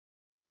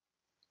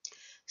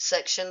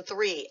Section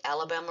 3,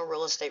 Alabama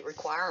Real Estate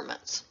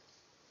Requirements.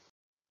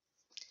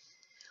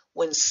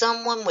 When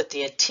someone with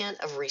the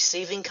intent of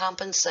receiving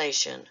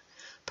compensation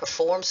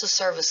performs the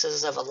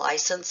services of a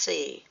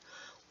licensee,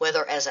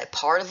 whether as a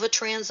part of a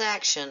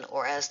transaction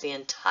or as the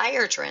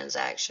entire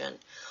transaction,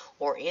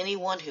 or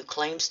anyone who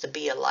claims to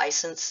be a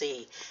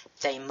licensee,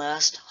 they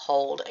must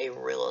hold a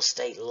real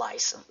estate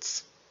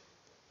license.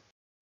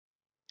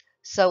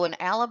 So in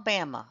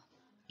Alabama,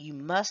 you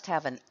must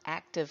have an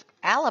active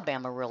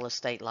Alabama real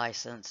estate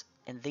license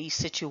in these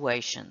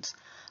situations: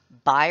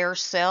 buy or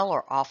sell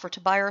or offer to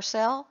buy or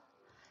sell,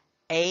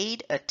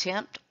 aid,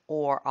 attempt,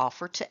 or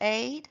offer to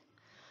aid,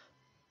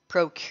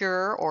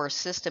 procure or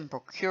assist in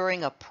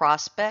procuring of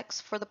prospects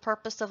for the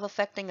purpose of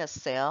effecting a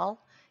sale,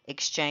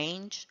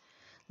 exchange,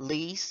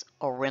 lease,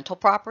 or rental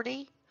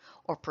property,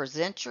 or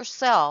present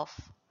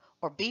yourself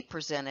or be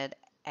presented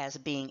as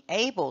being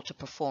able to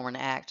perform an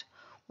act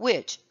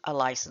which a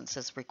license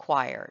is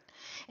required.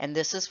 And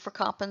this is for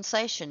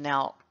compensation.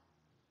 Now,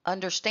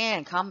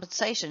 understand,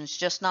 compensation is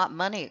just not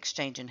money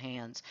exchanging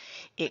hands.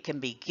 It can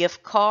be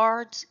gift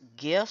cards,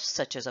 gifts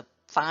such as a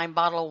fine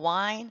bottle of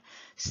wine,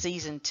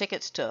 season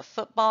tickets to a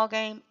football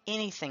game,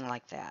 anything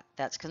like that.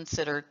 That's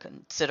considered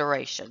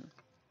consideration.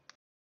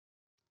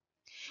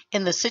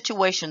 In the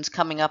situations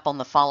coming up on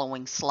the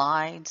following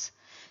slides,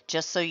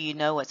 just so you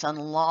know, it's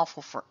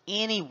unlawful for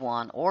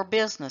anyone or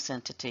business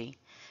entity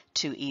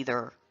to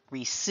either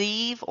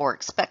receive or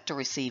expect to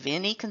receive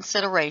any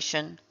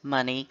consideration,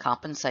 money,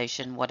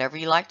 compensation, whatever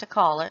you like to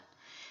call it,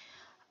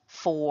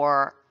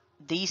 for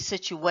these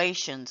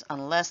situations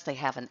unless they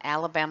have an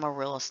Alabama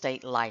real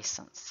estate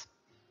license.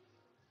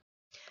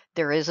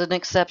 There is an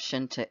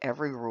exception to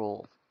every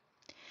rule,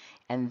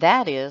 and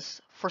that is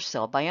for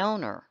sale by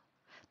owner.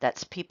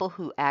 That's people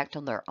who act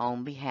on their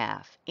own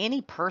behalf.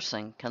 Any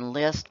person can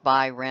list,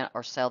 buy, rent,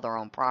 or sell their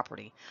own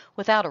property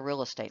without a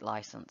real estate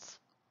license.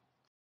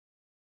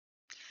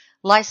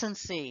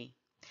 Licensee.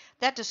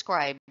 That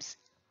describes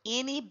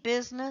any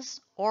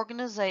business,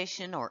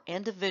 organization, or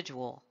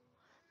individual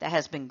that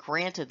has been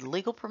granted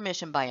legal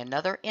permission by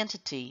another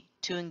entity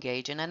to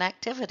engage in an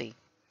activity.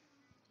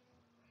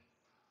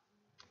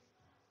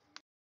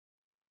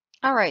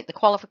 All right, the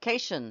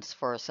qualifications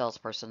for a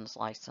salesperson's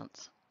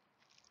license.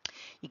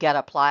 You got to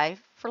apply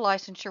for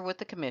licensure with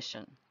the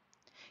commission.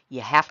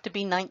 You have to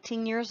be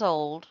 19 years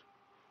old,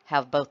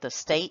 have both a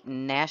state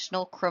and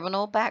national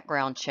criminal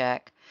background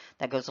check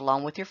that goes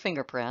along with your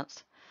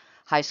fingerprints,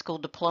 high school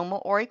diploma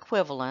or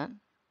equivalent,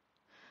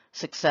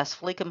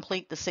 successfully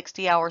complete the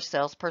 60-hour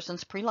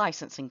salesperson's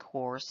pre-licensing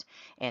course,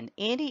 and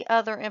any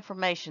other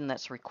information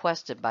that's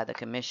requested by the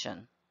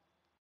commission.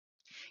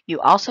 You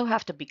also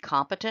have to be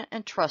competent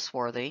and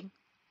trustworthy.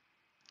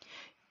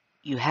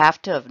 You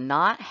have to have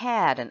not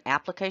had an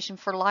application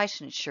for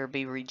licensure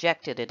be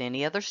rejected in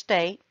any other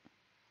state,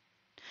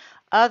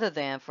 other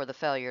than for the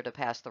failure to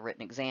pass the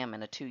written exam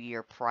in a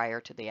 2-year prior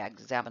to the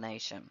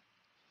examination.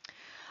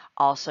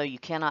 Also, you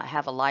cannot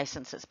have a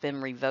license that's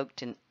been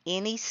revoked in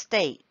any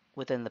state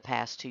within the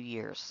past 2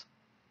 years.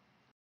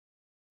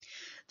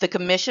 The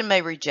commission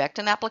may reject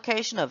an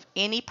application of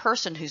any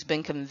person who's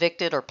been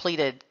convicted or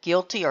pleaded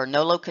guilty or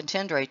nolo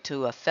contendere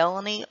to a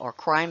felony or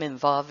crime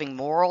involving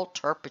moral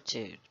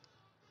turpitude.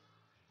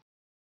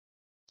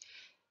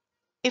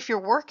 If you're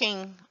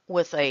working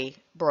with a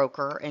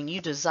broker and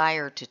you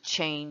desire to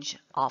change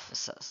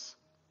offices,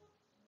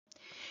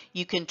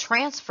 you can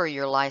transfer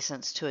your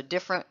license to a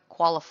different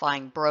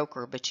qualifying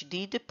broker, but you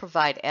need to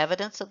provide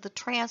evidence of the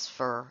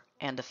transfer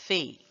and a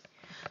fee.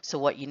 So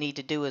what you need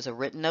to do is a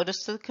written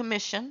notice to the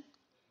commission,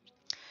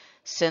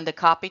 send a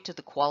copy to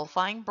the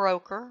qualifying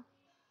broker.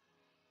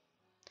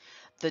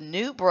 The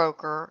new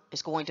broker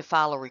is going to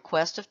file a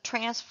request of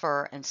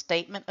transfer and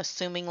statement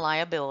assuming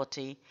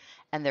liability,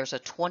 and there's a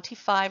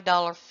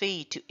 $25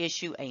 fee to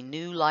issue a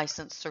new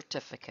license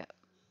certificate.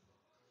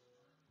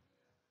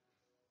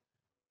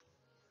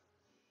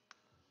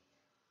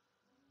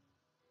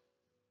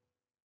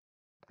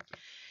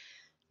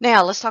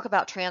 Now let's talk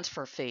about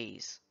transfer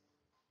fees.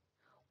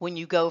 When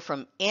you go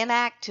from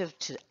inactive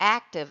to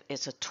active,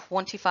 it's a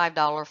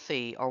 $25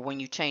 fee, or when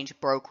you change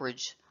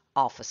brokerage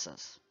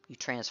offices, you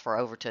transfer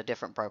over to a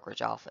different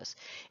brokerage office.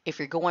 If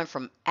you're going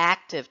from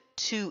active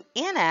to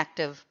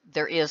inactive,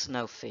 there is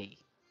no fee.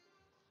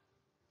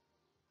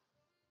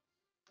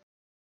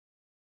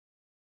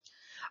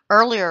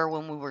 Earlier,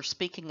 when we were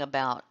speaking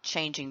about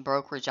changing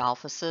brokerage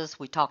offices,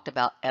 we talked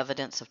about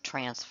evidence of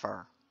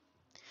transfer.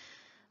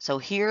 So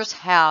here's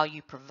how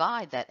you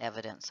provide that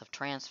evidence of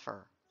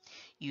transfer.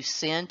 You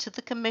send to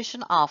the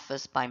commission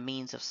office by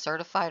means of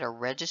certified or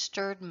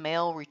registered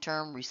mail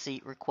return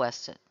receipt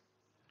requested.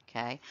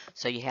 Okay,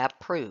 so you have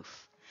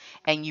proof.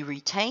 And you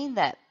retain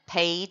that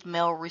paid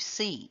mail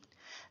receipt.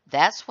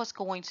 That's what's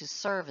going to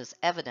serve as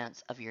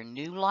evidence of your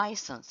new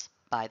license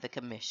by the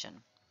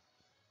commission.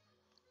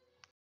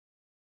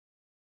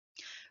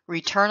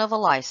 Return of a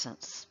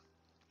license.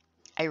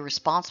 A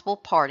responsible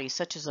party,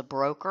 such as a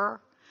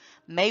broker,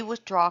 may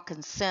withdraw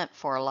consent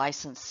for a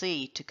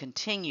licensee to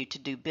continue to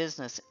do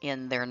business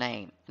in their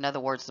name. In other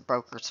words, the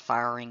broker's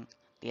firing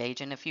the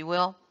agent, if you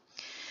will.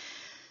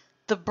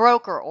 The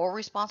broker or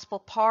responsible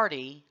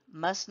party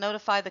must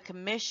notify the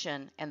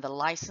commission and the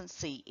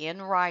licensee in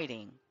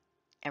writing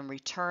and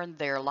return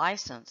their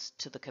license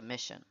to the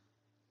commission.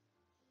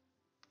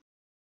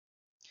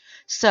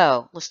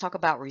 So let's talk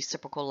about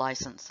reciprocal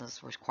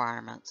licenses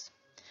requirements.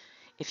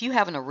 If you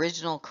have an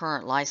original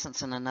current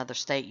license in another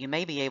state, you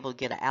may be able to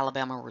get an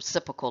Alabama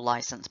reciprocal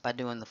license by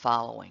doing the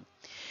following.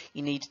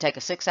 You need to take a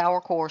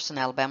 6-hour course in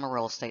Alabama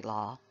real estate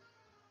law.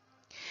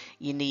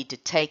 You need to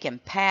take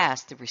and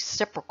pass the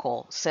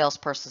reciprocal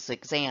salesperson's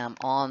exam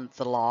on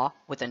the law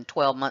within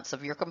 12 months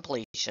of your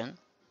completion.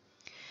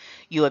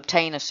 You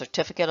obtain a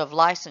certificate of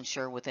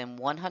licensure within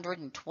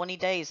 120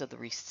 days of the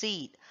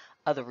receipt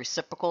of the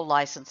reciprocal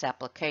license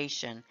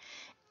application,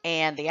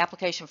 and the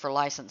application for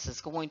license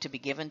is going to be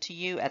given to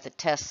you at the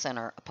test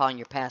center upon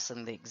your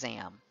passing the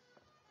exam.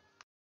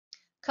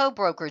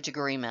 Co-brokerage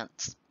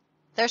agreements.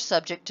 They're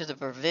subject to the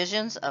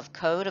provisions of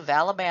Code of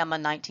Alabama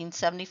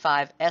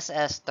 1975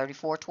 SS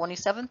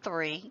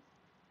 3427-3.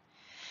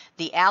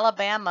 The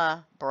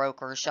Alabama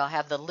broker shall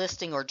have the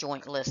listing or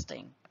joint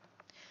listing.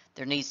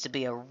 There needs to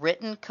be a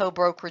written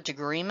co-brokerage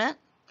agreement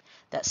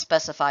that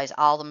specifies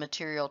all the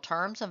material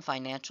terms and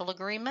financial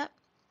agreement.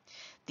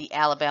 The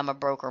Alabama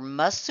broker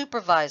must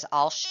supervise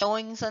all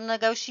showings and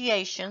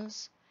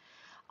negotiations.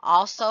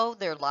 Also,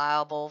 they're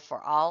liable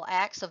for all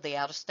acts of the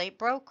out-of-state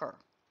broker.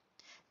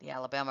 The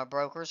Alabama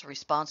broker is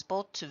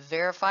responsible to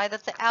verify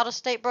that the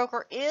out-of-state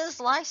broker is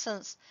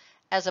licensed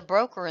as a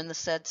broker in the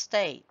said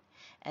state,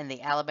 and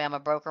the Alabama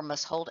broker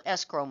must hold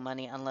escrow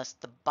money unless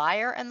the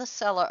buyer and the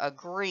seller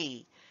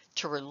agree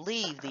to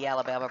relieve the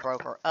Alabama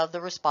broker of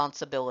the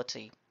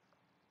responsibility.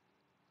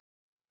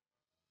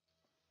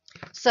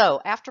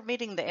 So, after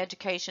meeting the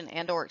education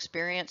and/or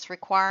experience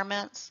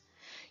requirements,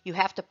 you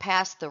have to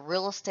pass the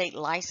real estate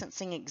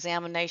licensing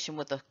examination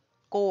with a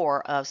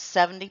score of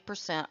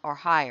 70% or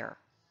higher.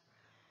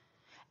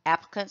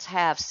 Applicants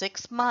have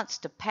 6 months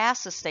to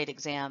pass the state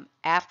exam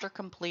after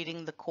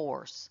completing the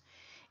course.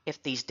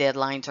 If these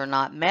deadlines are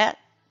not met,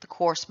 the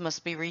course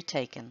must be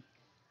retaken.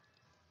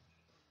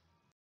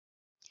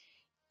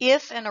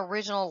 If an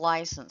original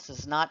license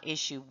is not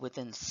issued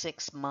within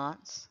 6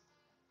 months,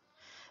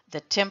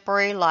 the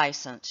temporary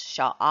license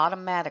shall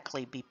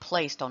automatically be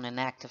placed on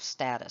inactive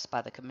status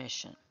by the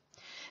commission.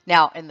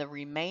 Now, in the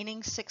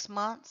remaining 6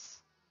 months,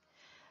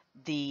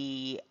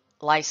 the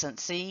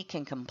licensee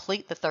can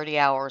complete the 30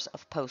 hours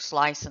of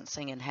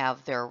post-licensing and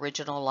have their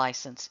original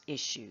license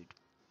issued.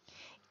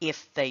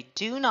 If they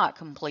do not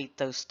complete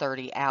those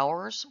 30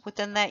 hours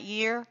within that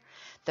year,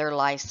 their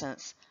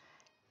license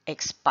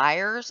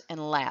expires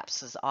and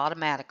lapses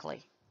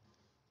automatically,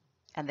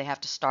 and they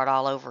have to start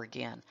all over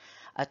again.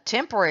 A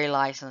temporary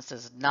license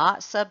is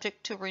not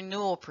subject to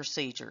renewal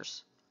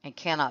procedures and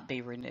cannot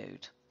be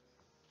renewed.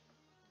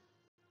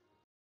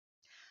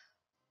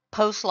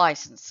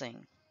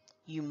 Post-licensing.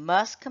 You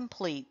must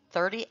complete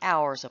 30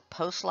 hours of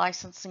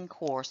post-licensing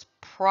course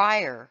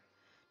prior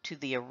to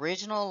the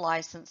original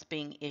license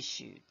being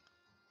issued.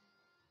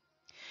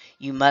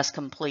 You must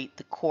complete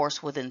the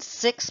course within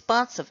 6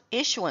 months of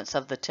issuance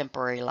of the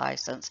temporary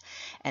license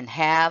and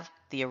have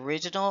the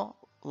original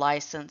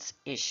license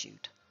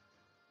issued.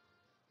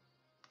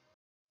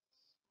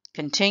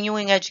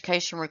 Continuing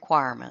education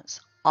requirements.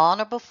 On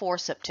or before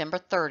September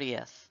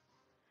 30th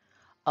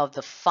of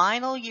the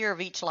final year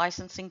of each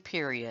licensing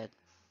period,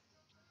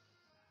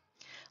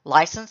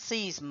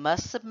 licensees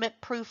must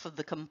submit proof of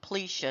the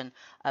completion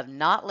of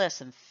not less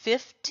than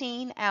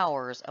 15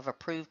 hours of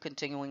approved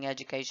continuing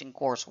education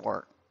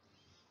coursework.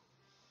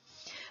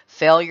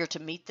 Failure to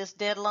meet this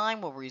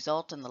deadline will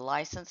result in the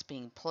license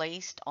being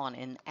placed on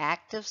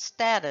inactive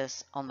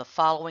status on the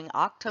following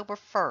October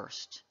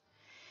 1st,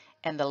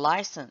 and the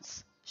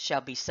license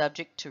shall be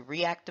subject to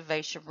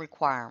reactivation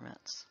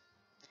requirements.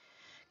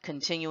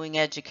 Continuing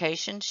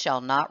education shall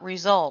not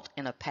result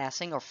in a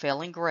passing or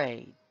failing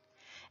grade,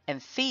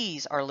 and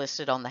fees are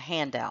listed on the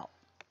handout.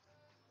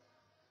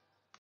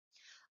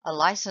 A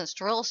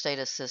licensed real estate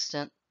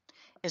assistant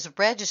is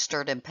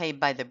registered and paid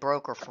by the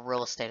broker for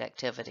real estate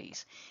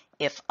activities.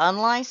 If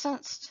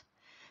unlicensed,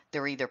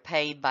 they're either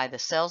paid by the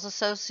sales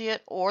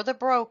associate or the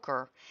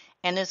broker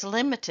and is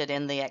limited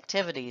in the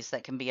activities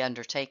that can be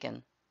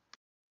undertaken.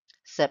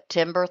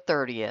 September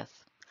 30th.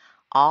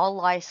 All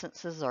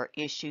licenses are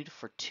issued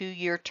for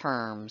 2-year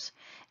terms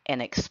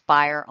and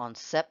expire on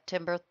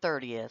September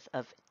 30th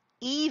of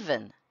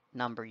even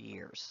number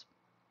years.